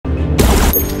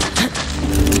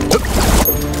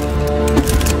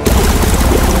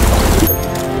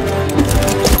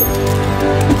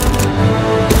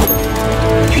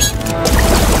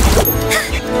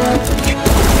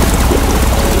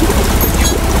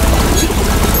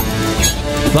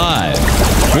5,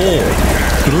 4,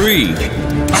 3,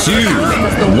 2,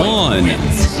 1.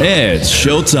 It's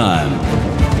showtime.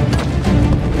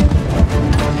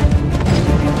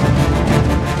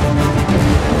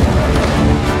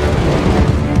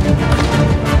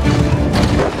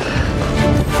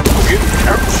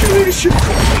 Encapsulation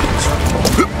complete.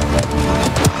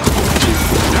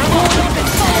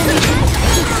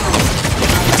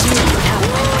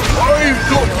 I've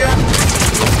got ya.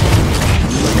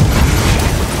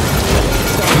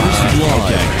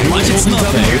 Okay, like it's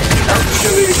nothing.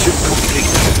 Encapsulation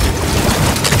complete.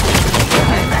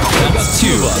 That's 2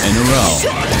 in a row.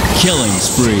 Killing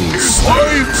sprees.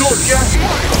 I've got ya.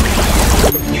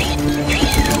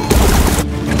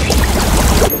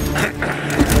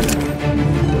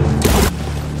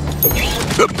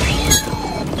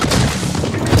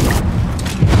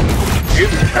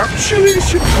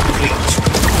 Encapsulation complete.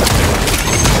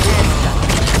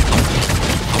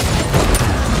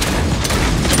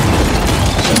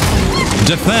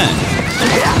 Defend.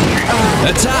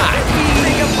 Attack.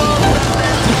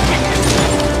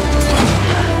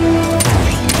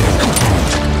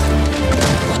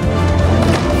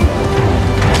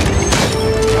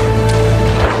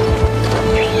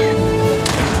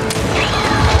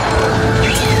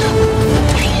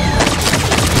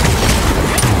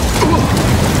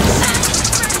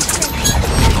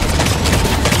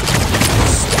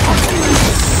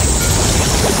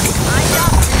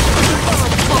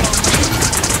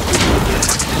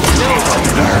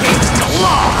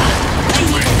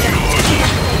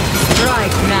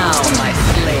 Strike now, my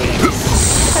slave.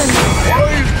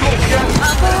 I've got ya.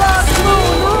 The last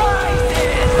moon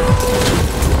rises!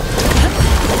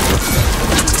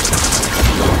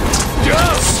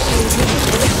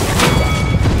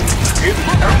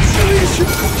 Encapsulation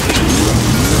complete.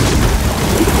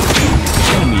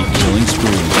 Enemy killing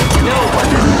spree. No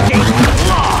one escapes the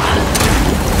law!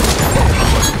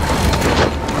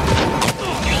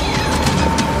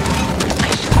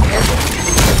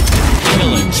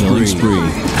 Killing spree.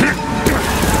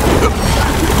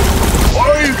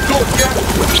 I've got ya.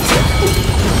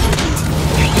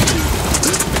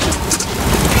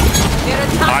 They're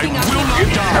attacking us!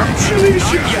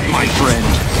 Encapsulation Yet, my friend.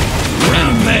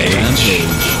 Rampage.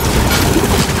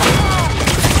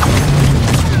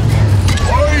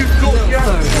 I've got ya.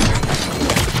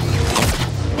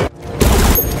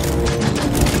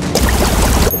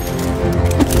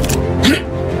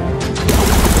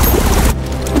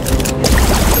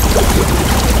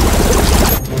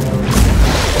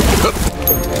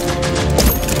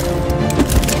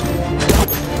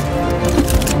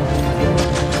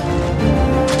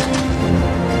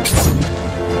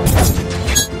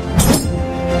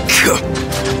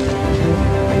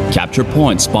 Capture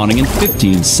point spawning in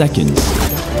 15 seconds.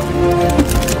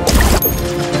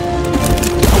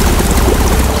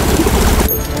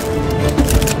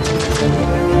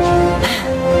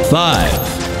 Five,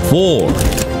 4,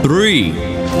 3,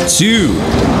 2,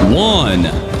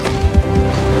 1.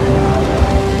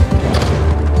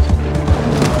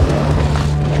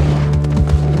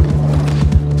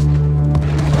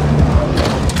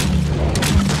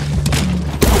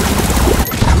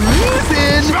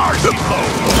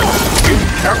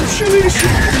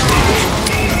 Encapsulation.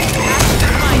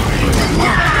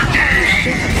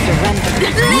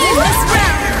 Leave this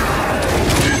round!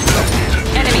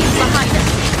 Enemies behind us!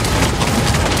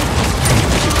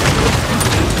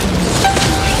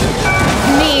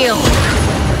 Kneel!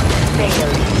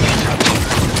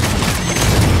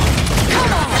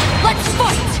 Come on, let's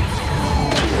fight!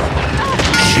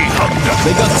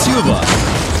 They got 2 of us.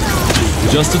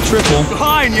 Just a triple.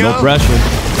 Behind you. No pressure.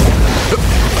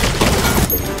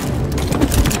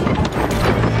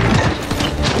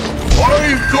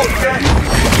 I've got ya.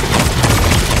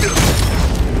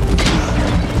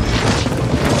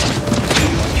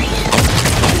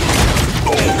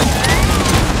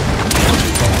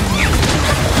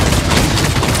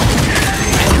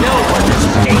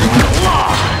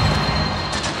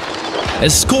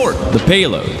 Escort the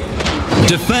payload.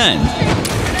 Defend.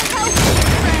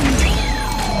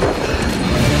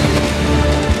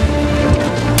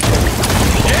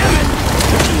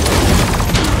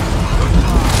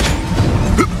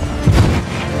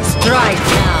 Strike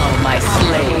now, my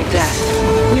slave.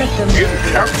 Let them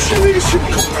Encapsulation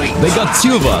complete. They got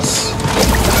 2 of us.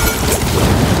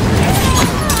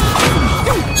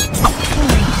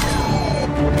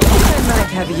 I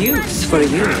might have use for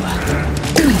you.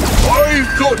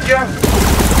 I've got ya.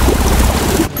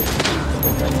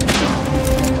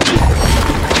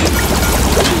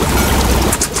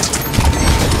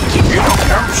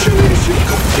 Encapsulation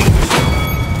complete.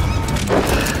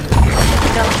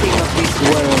 Don't Nothing of this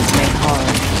world may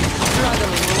harm.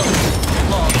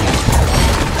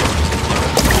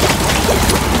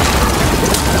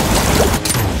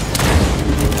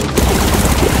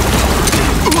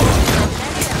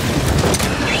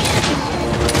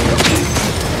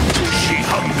 She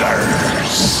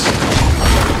hungers.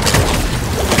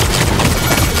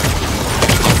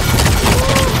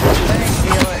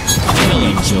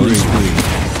 Killing spree.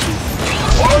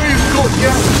 I've got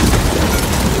ya.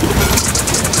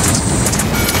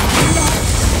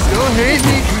 Don't hate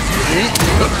me, 'cause you hate me.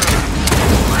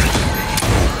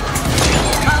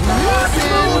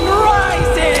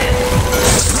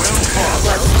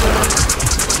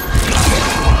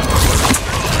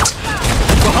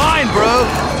 Behind, bro!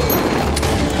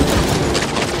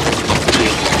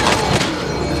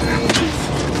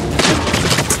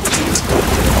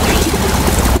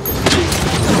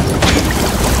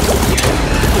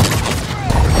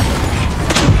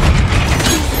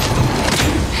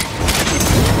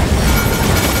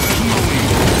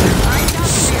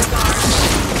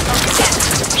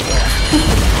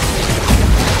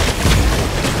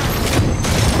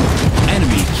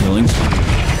 Enemy killing spree.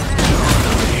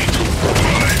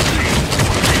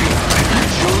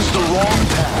 Chose the wrong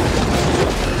path.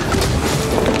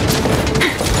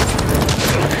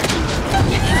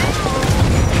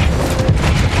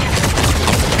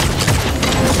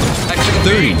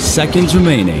 30 seconds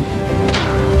remaining.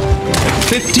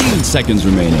 15 seconds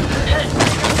remaining.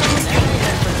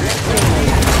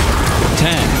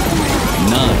 10,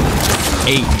 9,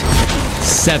 8,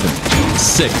 7,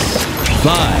 6,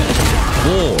 5,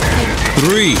 4,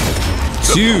 3,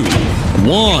 2,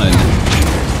 1.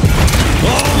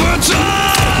 Overtime!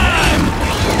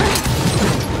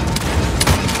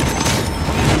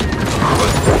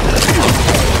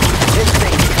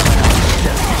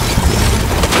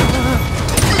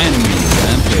 Enemy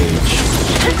rampage.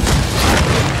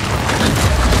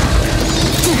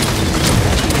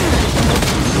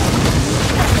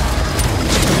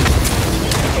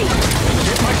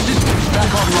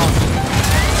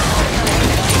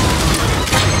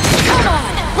 Come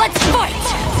on, let's fight!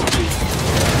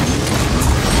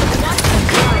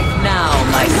 Now,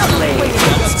 my slave.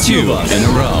 That's 2 in a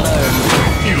row.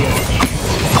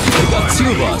 Got 2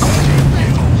 of us.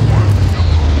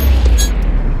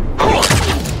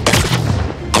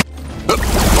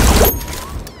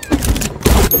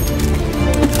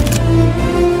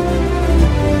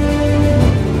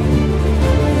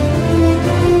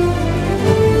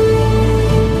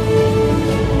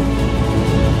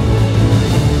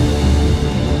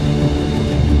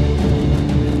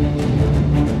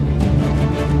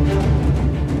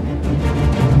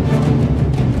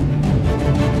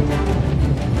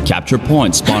 Capture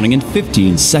point spawning in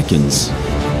 15 seconds.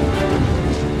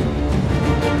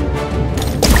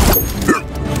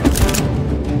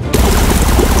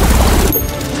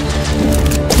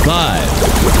 Five,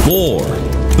 4,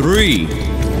 3,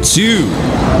 2,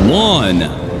 1.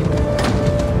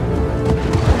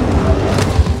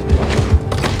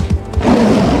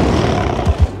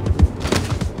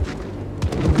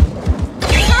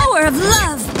 Power of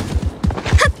love!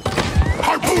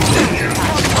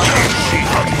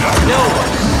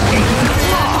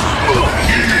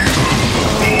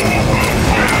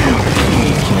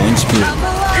 Killing spree.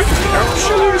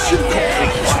 Absolution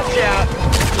complete. Watch out.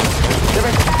 They're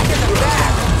attacking the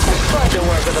back. It's fun to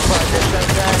work with a budget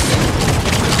sometimes.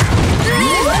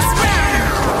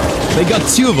 They got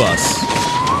 2 of us.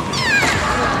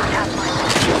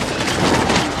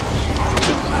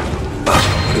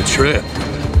 What a trip.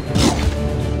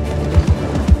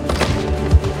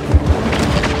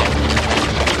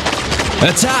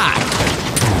 Attack!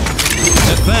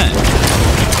 Defend!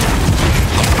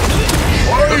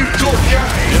 I've got ya.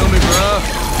 Feel me, bro?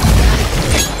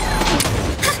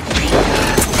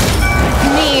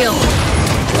 Kneel!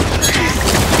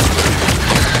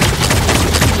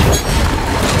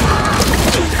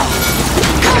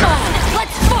 Come on,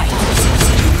 let's fight!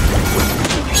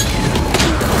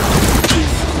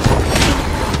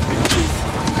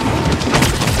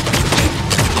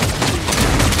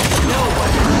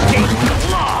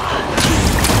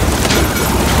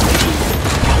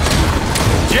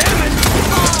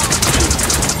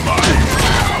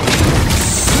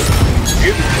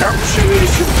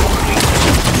 Encapsulation complete.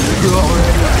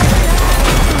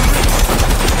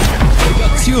 They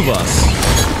got 2 of us.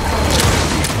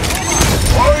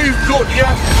 I've got ya.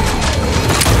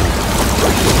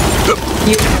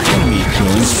 Enemy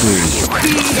killing spree.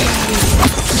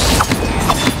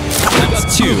 They got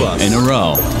 2 in a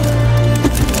row.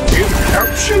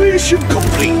 Encapsulation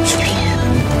complete.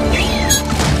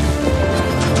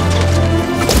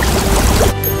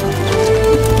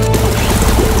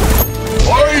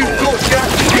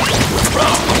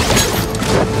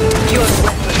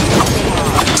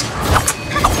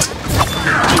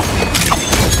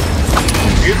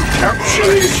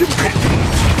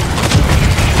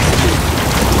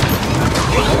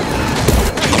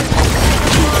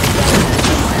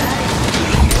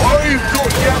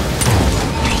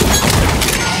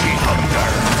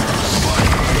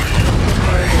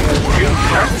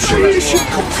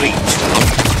 complete.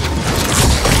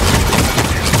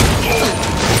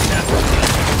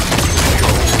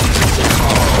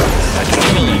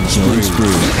 Killing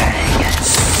spree.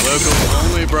 Local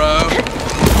only, bro.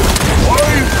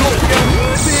 I've got you.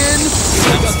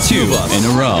 That's 2 in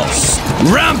a row.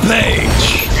 Rampage!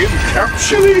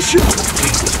 Encapsulation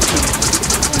complete.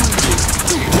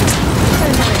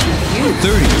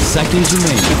 30 seconds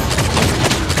remaining.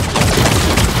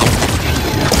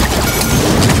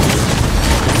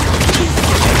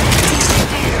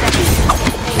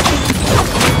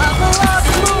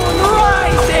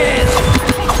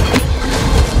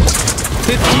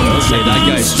 Say that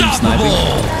guy's street sniping.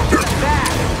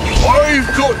 I've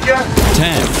got you.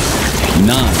 10,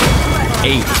 9,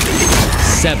 8,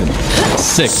 7,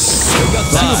 6,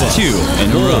 5, 2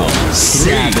 in a row.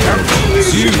 3,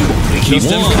 2, keep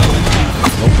them coming.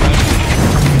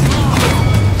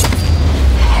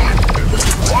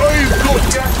 I've got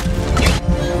you.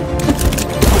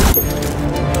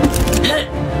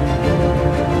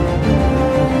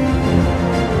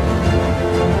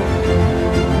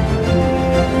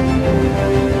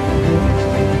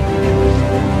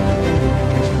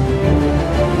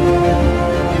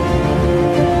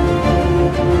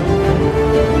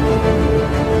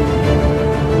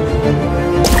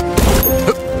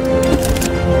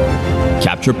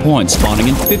 Capture point spawning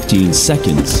in 15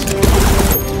 seconds.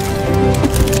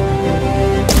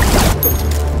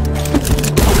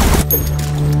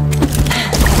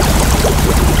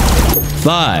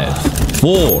 5,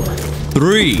 4,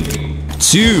 3,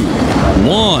 2,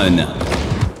 1.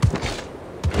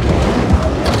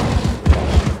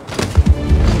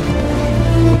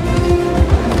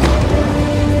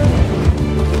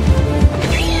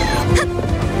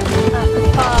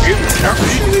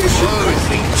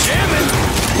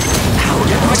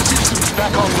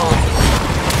 Back online.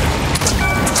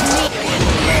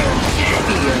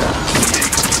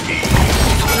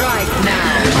 Right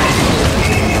now.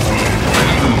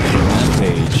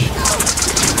 Rampage.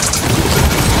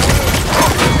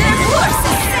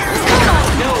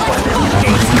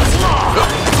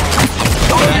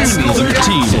 Enemies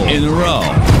 13 in a row.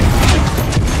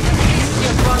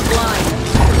 Your front line.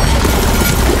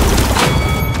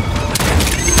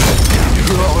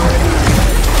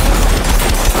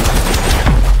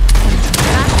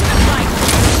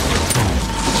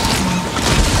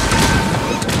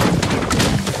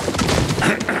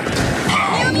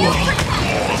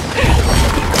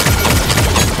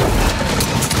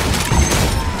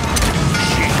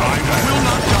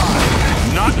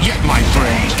 Not yet, my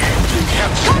friend.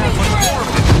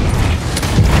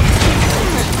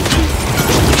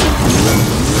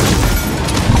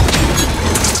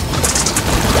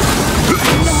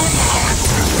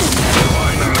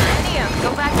 Go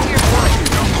back to your point.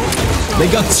 They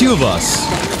got 2 of us.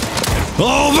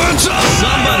 Overtime!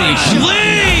 Somebody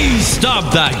please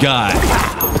stop that guy.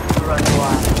 Run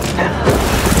wild.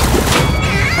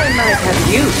 I might have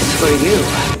use for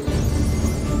you.